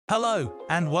Hello,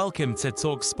 and welcome to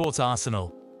Talk Sport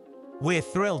Arsenal. We're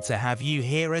thrilled to have you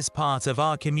here as part of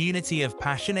our community of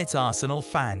passionate Arsenal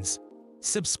fans.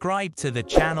 Subscribe to the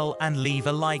channel and leave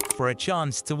a like for a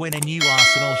chance to win a new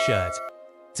Arsenal shirt.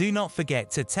 Do not forget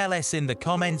to tell us in the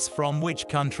comments from which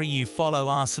country you follow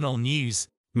Arsenal news.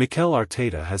 Mikel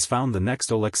Arteta has found the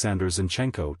next Oleksandr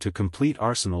Zinchenko to complete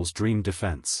Arsenal's dream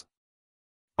defence.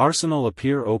 Arsenal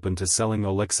appear open to selling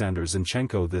Oleksandr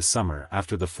Zinchenko this summer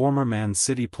after the former Man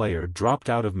City player dropped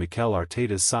out of Mikel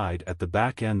Arteta's side at the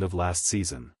back end of last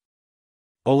season.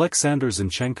 Oleksandr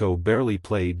Zinchenko barely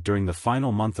played during the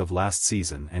final month of last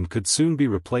season and could soon be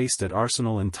replaced at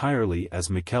Arsenal entirely as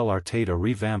Mikel Arteta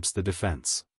revamps the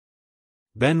defence.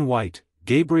 Ben White,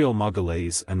 Gabriel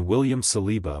and William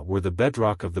Saliba were the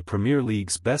bedrock of the Premier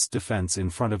League's best defence in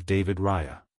front of David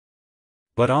Raya.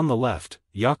 But on the left,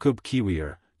 Jakub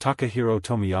Kiwior, Takahiro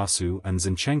Tomiyasu and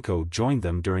Zinchenko joined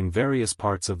them during various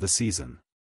parts of the season.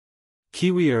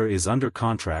 Kiwior is under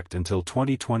contract until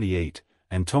 2028,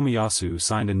 and Tomiyasu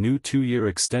signed a new 2-year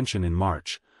extension in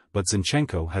March, but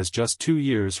Zinchenko has just 2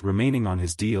 years remaining on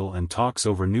his deal and talks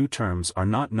over new terms are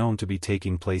not known to be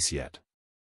taking place yet.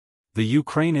 The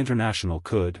Ukraine international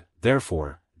could,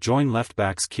 therefore, join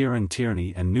left-backs Kieran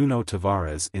Tierney and Nuno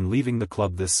Tavares in leaving the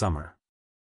club this summer.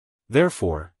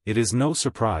 Therefore, it is no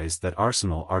surprise that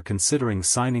Arsenal are considering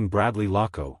signing Bradley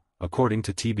Lacko, according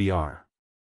to TBR.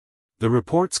 The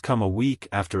reports come a week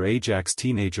after Ajax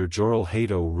teenager Jorel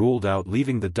Hato ruled out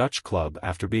leaving the Dutch club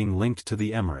after being linked to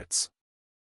the Emirates.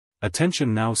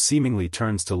 Attention now seemingly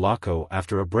turns to Lacko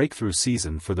after a breakthrough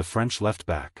season for the French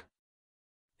left-back.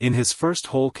 In his first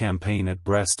whole campaign at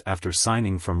Brest after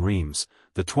signing from Reims,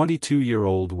 the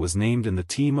 22-year-old was named in the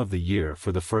Team of the Year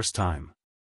for the first time.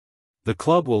 The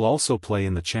club will also play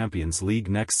in the Champions League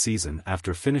next season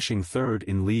after finishing third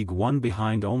in Ligue 1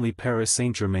 behind only Paris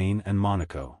Saint-Germain and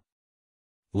Monaco.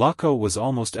 Lacko was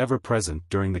almost ever present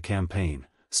during the campaign,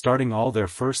 starting all their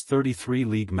first 33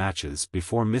 league matches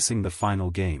before missing the final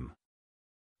game.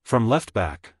 From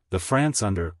left-back, the France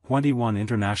under-21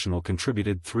 international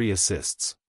contributed 3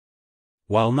 assists.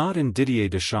 While not in Didier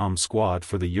Deschamps' squad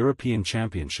for the European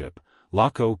Championship,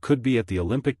 Lacko could be at the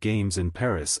Olympic Games in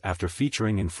Paris after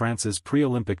featuring in France's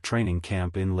pre-Olympic training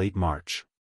camp in late March.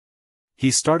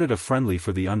 He started a friendly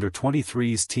for the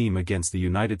under-23s team against the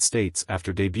United States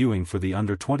after debuting for the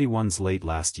under-21s late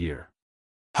last year.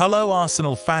 Hello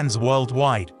Arsenal fans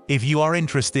worldwide. If you are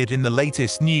interested in the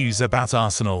latest news about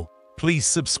Arsenal, please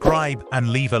subscribe and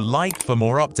leave a like for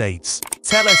more updates.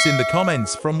 Tell us in the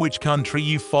comments from which country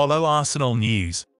you follow Arsenal news.